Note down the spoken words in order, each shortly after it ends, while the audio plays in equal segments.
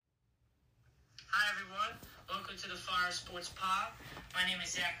Hi, everyone. Welcome to the Fire Sports Pod. My name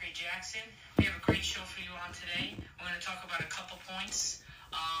is Zachary Jackson. We have a great show for you on today. We're going to talk about a couple points.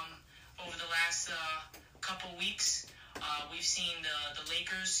 Over the last couple weeks, we've seen the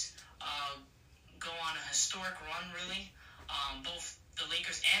Lakers go on a historic run, really. Both the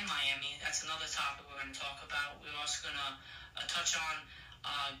Lakers and Miami. That's another topic we're going to talk about. We're also going to touch on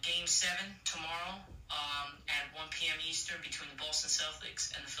Game 7 tomorrow at 1 p.m. Eastern between the Boston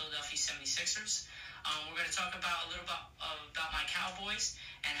Celtics and the Philadelphia 76ers. We're going to talk about a little about my Cowboys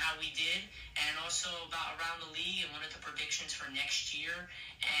and how we did, and also about around the league and what are the predictions for next year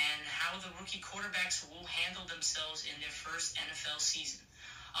and how the rookie quarterbacks will handle themselves in their first NFL season.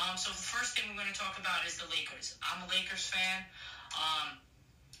 So the first thing we're going to talk about is the Lakers. I'm a Lakers fan.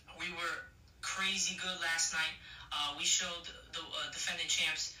 We were crazy good last night. We showed the defending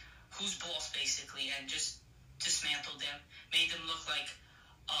champs who's boss, basically, and just dismantled them, made them look like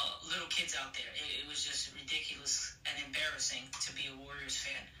little kids out there. It was just ridiculous and embarrassing to be a Warriors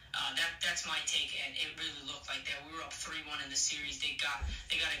fan. That's my take, and it really looked like that. We were up 3-1 in the series. They got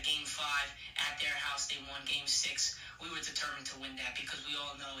a Game 5 at their house. They won Game 6. We were determined to win that because we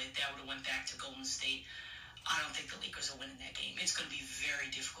all know if that would have went back to Golden State, I don't think the Lakers are winning that game. It's going to be very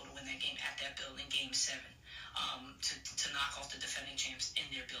difficult to win that game at that building, Game 7, to knock off the defending champs in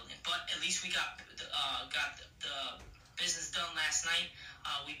their building. But at least we got the business done last night.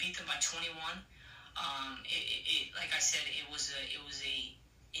 We beat them by 21. Like I said, it was a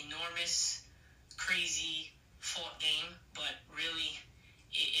enormous, crazy fought game, but really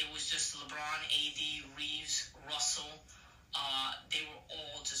it was just LeBron, AD, Reeves, Russell. They were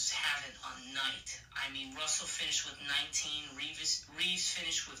all just having a night. I mean, Russell finished with 19. Reeves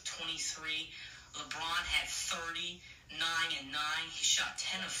finished with 23. LeBron had 30, 9 and 9. He shot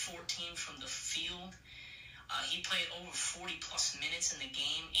 10 of 14 from the field. He played over 40-plus minutes in the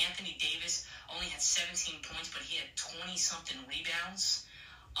game. Anthony Davis only had 17 points, but he had 20-something rebounds.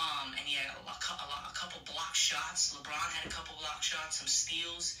 And he had a couple block shots. LeBron had a couple block shots, some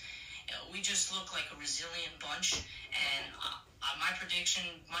steals. We just look like a resilient bunch. And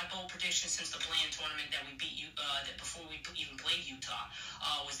my bold prediction since the play-in tournament that we beat that before we even played Utah,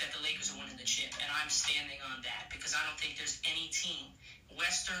 was that the Lakers are winning the chip. And I'm standing on that because I don't think there's any team,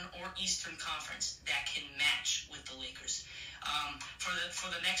 Western or Eastern Conference, that can match with the Lakers.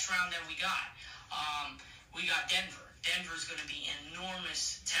 For the next round that we got Denver. Denver is going to be an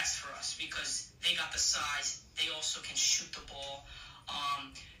enormous test for us because they got the size. They also can shoot the ball.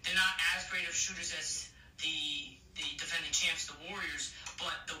 They're not as great of shooters as the defending champs, the Warriors,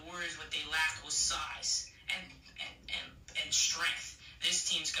 but the Warriors, what they lacked was size and strength. This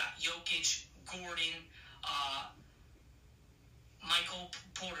team's got Jokic, Gordon, Michael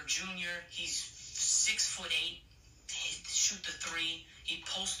Porter Jr. He's 6'8". He shoot the three. He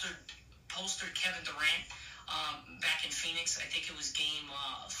postered Kevin Durant back in Phoenix. I think it was game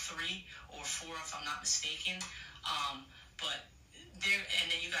 3 or 4, if I'm not mistaken. But and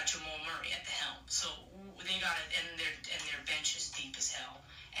then you got Jamal Murray at the helm. So they got it, and their bench is deep as hell.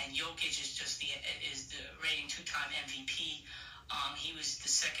 And Jokic is just the reigning 2-time MVP. He was the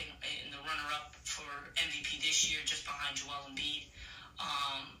second in the runner-up for MVP this year, just behind Joel Embiid.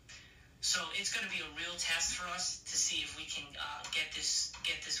 So it's going to be a real test for us to see if we can get this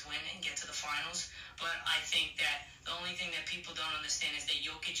win and get to the finals. But I think that the only thing that people don't understand is that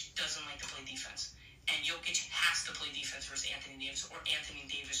Jokic doesn't like to play defense. And Jokic has to play defense versus Anthony Davis, or Anthony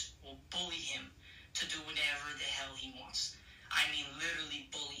Davis will bully him to do whatever the hell he wants. I mean, literally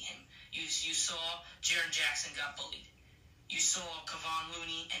bully him. You saw Jaren Jackson got bullied. You saw Kevon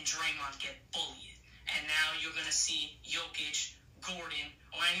Looney and Draymond get bullied. And now you're going to see Jokic, Gordon,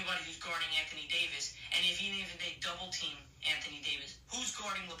 or anybody who's guarding Anthony Davis. And if even they double-team Anthony Davis, who's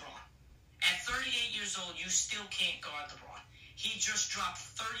guarding LeBron? At 38 years old, you still can't guard LeBron. He just dropped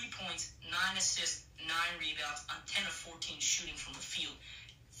 30 points, 9 assists, 9 rebounds on 10 of 14 shooting from the field.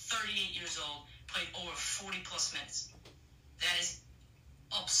 38 years old, played over 40-plus minutes. That is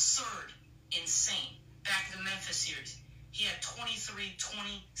absurd, insane. Back in the Memphis series, he had 23,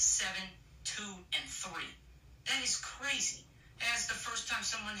 27, 2, and 3. That is crazy. That's the first time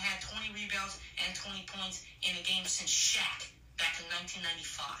someone had 20 rebounds and 20 points in a game since Shaq back in 1995.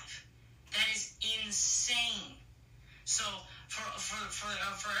 That is insane. So for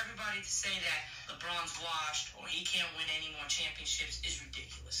everybody to say that LeBron's washed or he can't win any more championships is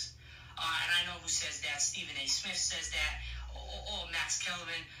ridiculous. And I know who says that. Stephen A. Smith says that. Max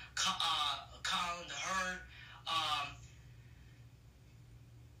Kellerman, Colin the Herd.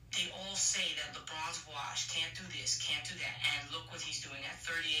 They all say that LeBron's washed, can't do this, can't do that. And look what he's doing. At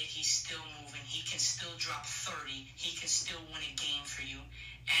 38, he's still moving. He can still drop 30. He can still win a game for you.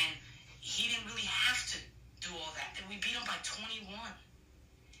 And he didn't really by 21.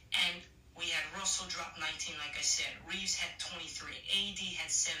 And we had Russell drop 19, like I said. Reeves had 23. AD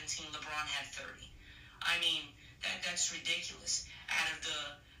had 17. LeBron had 30. I mean, that's ridiculous. Out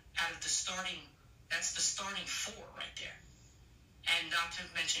of the starting, that's the starting four right there. And not to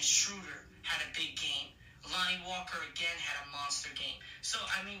mention Schroeder had a big game. Lonnie Walker again had a monster game. So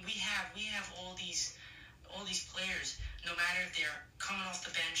I mean, we have all these players. No matter if they're coming off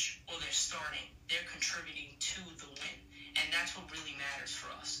the bench or they're starting, they're contributing to the win, and that's what really matters for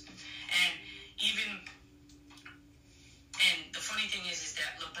us. And the funny thing is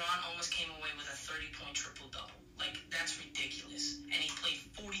that LeBron almost came away with a 30-point triple-double. Like, that's ridiculous. And he played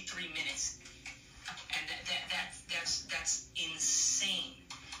 43 minutes. And that's insane.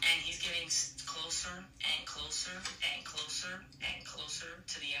 And he's getting closer and closer and closer and closer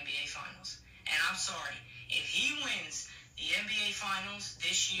to the NBA Finals. And I'm sorry, if he wins the NBA Finals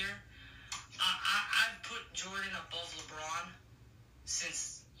this year, I've put Jordan above LeBron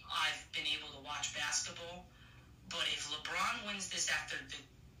since I've been able to watch basketball. But if LeBron wins this after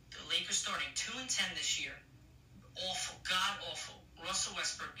the Lakers starting 2-10 this year, awful, god awful. Russell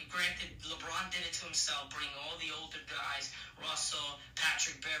Westbrook, granted, LeBron did it to himself, bring all the older guys, Russell,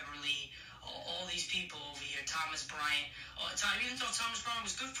 Patrick Beverly, all these people over here, Thomas Bryant. Even though Thomas Bryant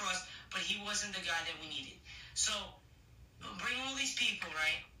was good for us, but he wasn't the guy that we needed. So, bring all these people,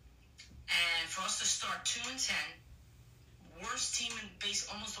 right? And for us to start 2-10, worst team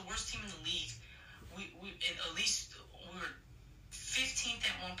almost the worst team in the league. We at least we were 15th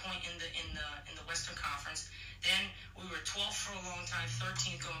at one point in the Western Conference. Then we were 12th for a long time,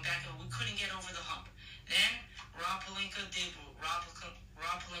 13th going back, and we couldn't get over the hump. Then Rob Pelinka did what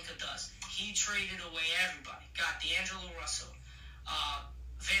Rob Pelinka does. He traded away everybody. Got D'Angelo Russell,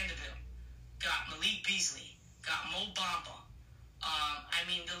 Vanderbilt, got Malik Beasley, got Mo Bamba. I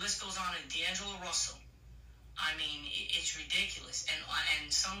mean, the list goes on. And D'Angelo Russell. I mean, it's ridiculous.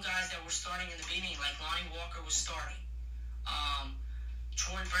 And some guys that were starting in the beginning, like Lonnie Walker was starting.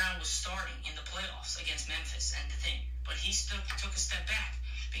 Troy Brown was starting in the playoffs against Memphis and the thing. But he took a step back.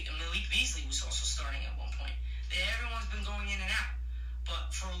 Malik Beasley was also starting at one point. Everyone's been going in and out. But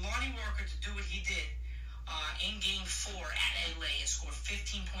for Lonnie Walker to do what he did in Game 4 at LA and score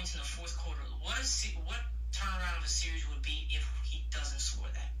 15 points in the fourth quarter, what turnaround of a series would be if he doesn't score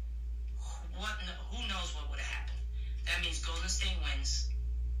that? Who knows what would have happened? That means Golden State wins.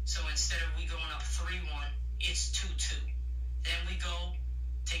 So instead of we going up 3-1, it's 2-2. Then we go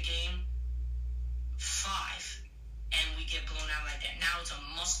to Game 5, and we get blown out like that. Now it's a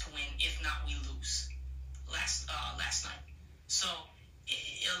must-win. If not, we lose. Last night. So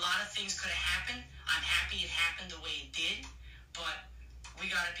a lot of things could have happened. I'm happy it happened the way it did, but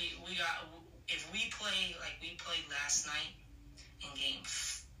if we play like we played last night in Game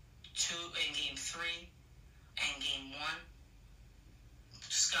 2, in Game 3, and Game 1,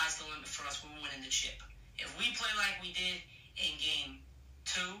 sky's the limit for us. We're winning the chip. If we play like we did in Game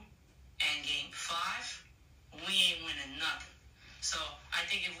 2 and Game 5, we ain't winning nothing. So I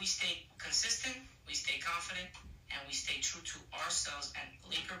think if we stay consistent, we stay confident, and we stay true to ourselves and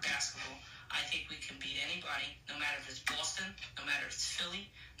Laker basketball, I think we can beat anybody, no matter if it's Boston, no matter if it's Philly,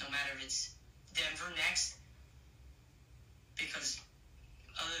 no matter if it's Denver next. Because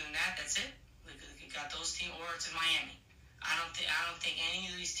other than that, that's it. We got those teams, or it's in Miami. I don't think any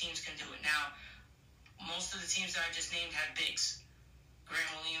of these teams can do it. Now, most of the teams that I just named had bigs.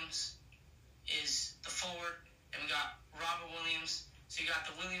 Grant Williams is the forward, and we got Robert Williams. So you got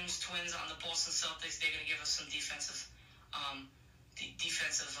the Williams twins on the Boston Celtics. They're going to give us some defensive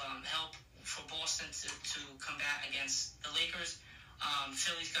help for Boston to combat against the Lakers.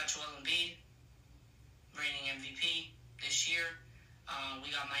 Philly's got Joel Embiid, reigning MVP this year. We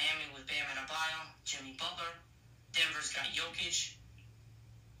got Miami with Bam Adebayo, Jimmy Butler. Denver's got Jokic,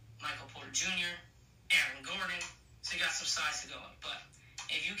 Michael Porter Jr., Aaron Gordon. So you got some size to go in. But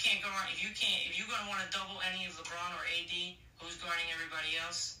if you're going to want to double any of LeBron or AD, who's guarding everybody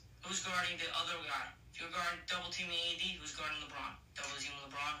else? Who's guarding the other guy? If you're double teaming AD, who's guarding LeBron? Double teaming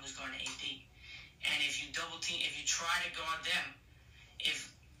LeBron, who's guarding AD? And if you try to guard them,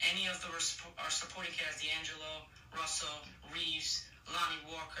 if any of our supporting cast, D'Angelo, Russell, Reeves, Lonnie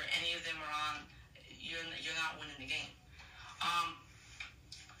Walker, any of them are on, you're not winning the game.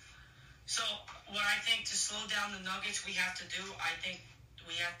 So what I think to slow down the Nuggets, we have to do,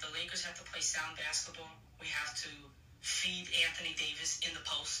 the Lakers have to play sound basketball. We have to feed Anthony Davis in the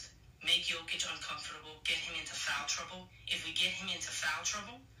post, make Jokic uncomfortable, get him into foul trouble. If we get him into foul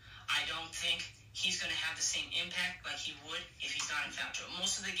trouble, I don't think he's going to have the same impact like he would if he's not in foul trouble.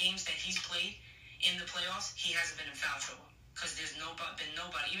 Most of the games that he's played in the playoffs, he hasn't been in foul trouble because there's been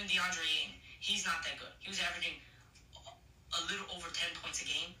nobody. Even DeAndre Ayton, he's not that good. He was averaging a little over 10 points a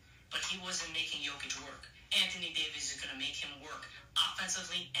game, but he wasn't making Jokic work. Anthony Davis is going to make him work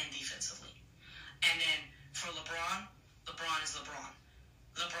offensively and defensively. And then for LeBron, LeBron is LeBron.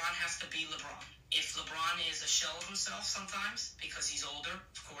 LeBron has to be LeBron. If LeBron is a shell of himself sometimes, because he's older,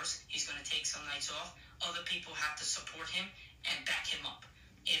 of course, he's going to take some nights off, other people have to support him and back him up.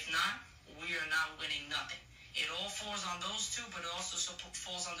 If not, we are not winning nothing. It all falls on those two, but it also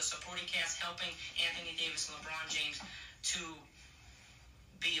falls on the supporting cast helping Anthony Davis and LeBron James to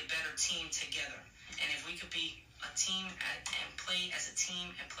be a better team together. And if we could be a team and play as a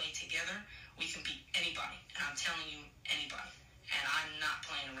team and play together, we can beat anybody. And I'm telling you, anybody. And I'm not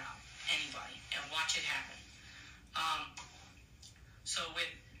playing around. Anybody. And watch it happen. So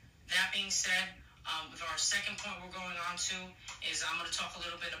with that being said, with our second point we're going on to is I'm going to talk a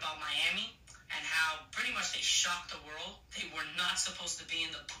little bit about Miami and how pretty much they shocked the world. They were not supposed to be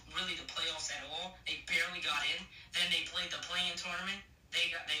in the playoffs at all. They barely got in. Then they played the play-in tournament.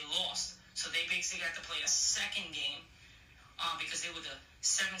 They lost. So they basically got to play a second game because they were the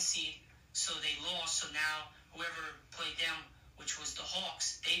 7th seed. So they lost. So now whoever played them, which was the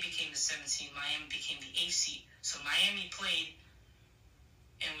Hawks, they became the 7th seed. Miami became the 8th seed. So Miami played,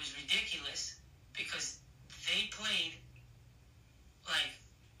 and it was ridiculous because they played like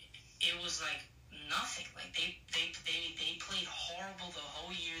it was like nothing. Like they played horrible the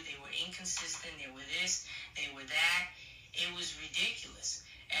whole year. They were inconsistent. They were this. They were that. It was ridiculous.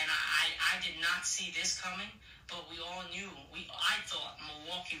 And I did not see this coming, but we all knew. I thought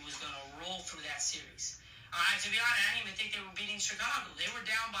Milwaukee was going to roll through that series. To be honest, I didn't even think they were beating Chicago. They were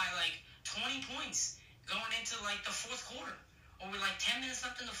down by like 20 points going into like the fourth quarter, or with like 10 minutes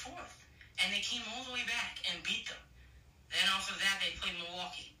left in the fourth. And they came all the way back and beat them. Then off of that, they played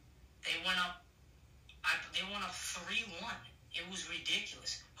Milwaukee. They went up 3-1. It was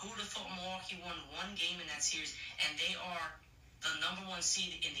ridiculous. Who would have thought Milwaukee won one game in that series? And they are the number 1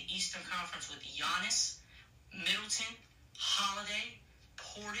 seed in the Eastern Conference with Giannis, Middleton, Holiday,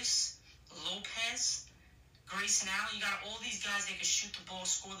 Portis, Lopez, Grayson Allen. You got all these guys that can shoot the ball,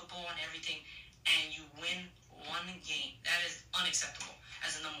 score the ball, and everything, and you win one game. That is unacceptable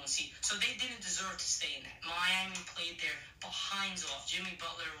as a number 1 seed. So they didn't deserve to stay in that. Miami played their behinds off. Jimmy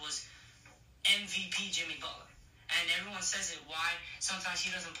Butler was MVP Jimmy Butler. And everyone says it. Why? Sometimes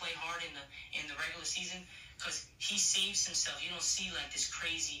he doesn't play hard in the regular season because he saves himself. You don't see like this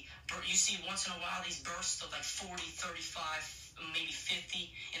crazy. You see once in a while these bursts of like 40, 35, maybe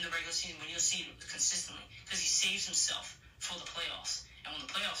 50 in the regular season, but you'll see it consistently because he saves himself for the playoffs. And when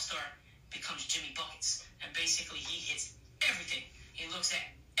the playoffs start, it becomes Jimmy Buckets. And basically he hits everything. He looks at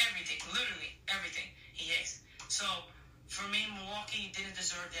everything, literally everything he hits. So for me, Milwaukee didn't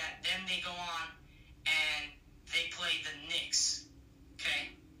deserve that. Then they go on and they play the Knicks.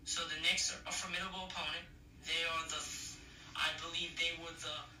 Okay? So the Knicks are a formidable opponent. They are I believe they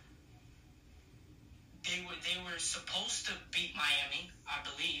were supposed to beat Miami, I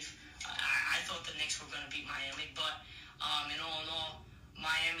believe. I thought the Knicks were going to beat Miami, but in all,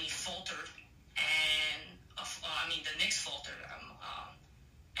 Miami faltered, and the Knicks faltered.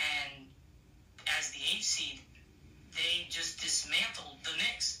 And as the 8th seed, they just dismantled the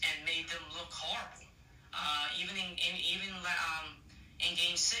Knicks and made them look horrible. Even in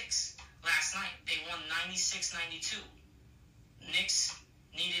Game 6 last night, they won 96-92. Knicks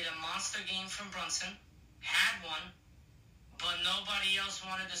needed a monster game from Brunson, had one, but nobody else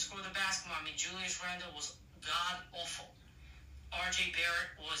wanted to score the basketball. I mean, Julius Randle was god-awful. R.J.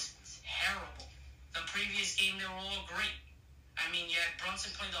 Barrett was terrible. The previous game, they were all great. I mean, you had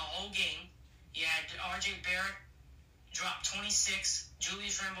Brunson play the whole game. You had R.J. Barrett dropped 26.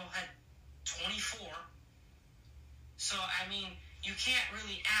 Julius Randle had 24. So, I mean, you can't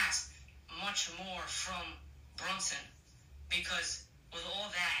really ask much more from Brunson because with all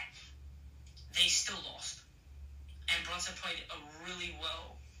that, they still lost. And Brunson played a really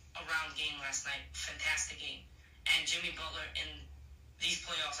well-around game last night. Fantastic game. And Jimmy Butler in these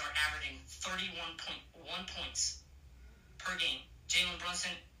playoffs are averaging 31.1 points per game. Jalen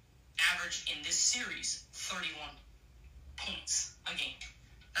Brunson averaged in this series 31 points a game.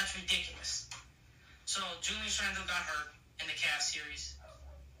 That's ridiculous. So Julius Randle got hurt in the Cavs series.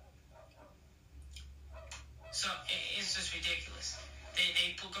 So it's just ridiculous.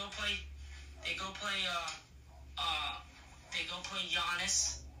 They go play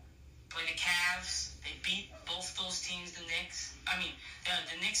Giannis, play the Cavs. They beat both those teams. The Knicks.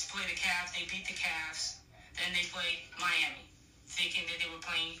 The Knicks play the Cavs. They beat the Cavs. Then they play Miami, thinking that they were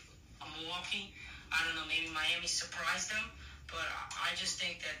playing Milwaukee. I don't know. Maybe Miami surprised them, but I just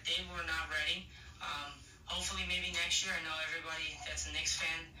think that they were not ready. Hopefully, maybe next year. I know everybody that's a Knicks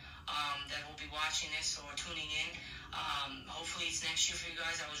fan that will be watching this or tuning in. Hopefully it's next year for you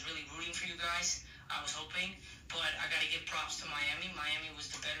guys. I was really rooting for you guys. I was hoping. But I got to give props to Miami. Miami was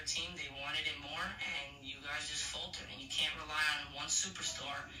the better team. They wanted it more, and you guys just faltered. And you can't rely on one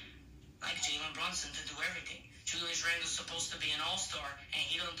superstar like Jalen Brunson to do everything. Julius Randle's supposed to be an all-star, and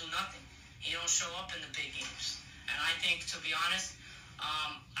he don't do nothing. He don't show up in the big games. And I think, to be honest,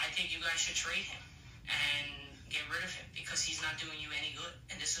 I think you guys should trade him and get rid of him because he's not doing you any good.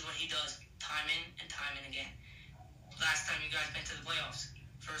 And this is what he does time in and time and again. Last time you guys been to the playoffs,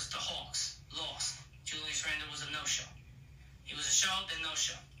 first the Hawks lost. Julius Randle was a no-show. He was a show, then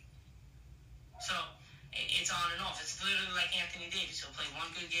no-show. So it's on and off. It's literally like Anthony Davis. He'll play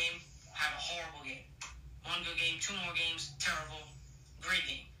one good game, have a horrible game. One good game, two more games, terrible, great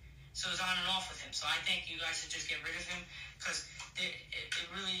game. So it's on and off with him. So I think you guys should just get rid of him because it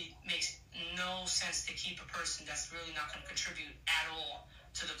really makes no sense to keep a person that's really not going to contribute at all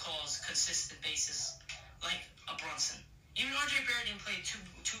to the cause consistent basis like a Brunson. Even RJ Barrett didn't play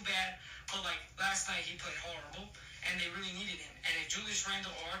too bad, but like last night he played horrible, and they really needed him. And if Julius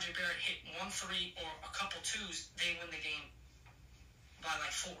Randle or RJ Barrett hit 1-3 or a couple twos, they win the game by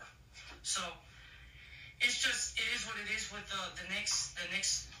like 4. So it is what it is with the Knicks.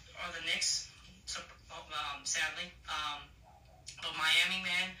 So, sadly. But Miami,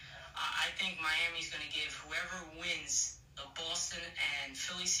 man, I think Miami's going to give whoever wins the Boston and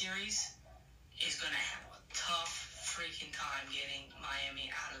Philly series is going to have a tough freaking time getting Miami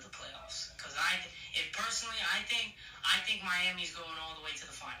out of the playoffs. Because I think Miami's going all the way to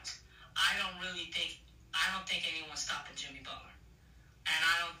the finals. I don't think anyone's stopping Jimmy Butler. And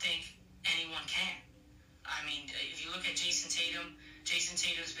I don't think anyone can. I mean, if you look at Jason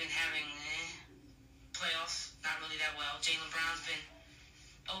Tatum's been having playoffs, not really that well. Jaylen Brown's been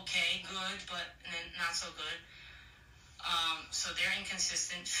okay, good, but not so good. So they're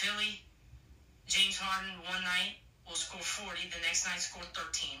inconsistent. Philly, James Harden one night will score 40, the next night score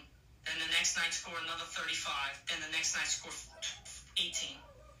 13, then the next night score another 35, then the next night score 18.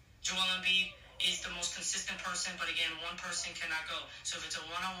 Joel Embiid is the most consistent person, but again, one person cannot go. So if it's a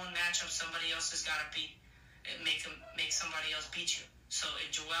one-on-one matchup, somebody else has got to make somebody else beat you. So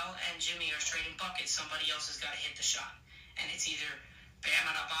if Joel and Jimmy are trading buckets, somebody else has got to hit the shot. And it's either Bam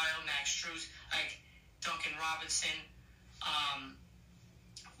Adebayo, Max Strus, like Duncan Robinson,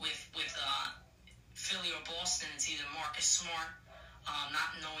 with Philly or Boston, it's either Marcus Smart,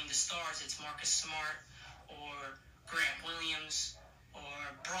 not knowing the stars, it's Marcus Smart, or Grant Williams,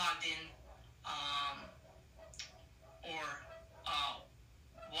 or Brogdon, or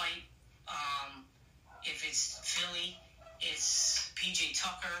White. If it's Philly, it's PJ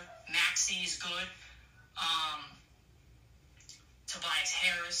Tucker. Maxey is good. Tobias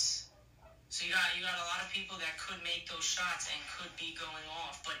Harris. So you got a lot of people that could make those shots and could be going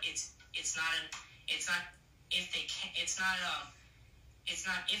off, but it's not if they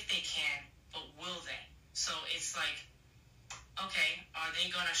can, but will they? So it's like, okay, are they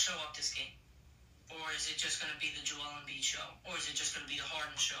gonna show up this game, or is it just gonna be the Joel Embiid show, or is it just gonna be the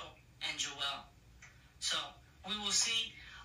Harden show and Joel? So we will see.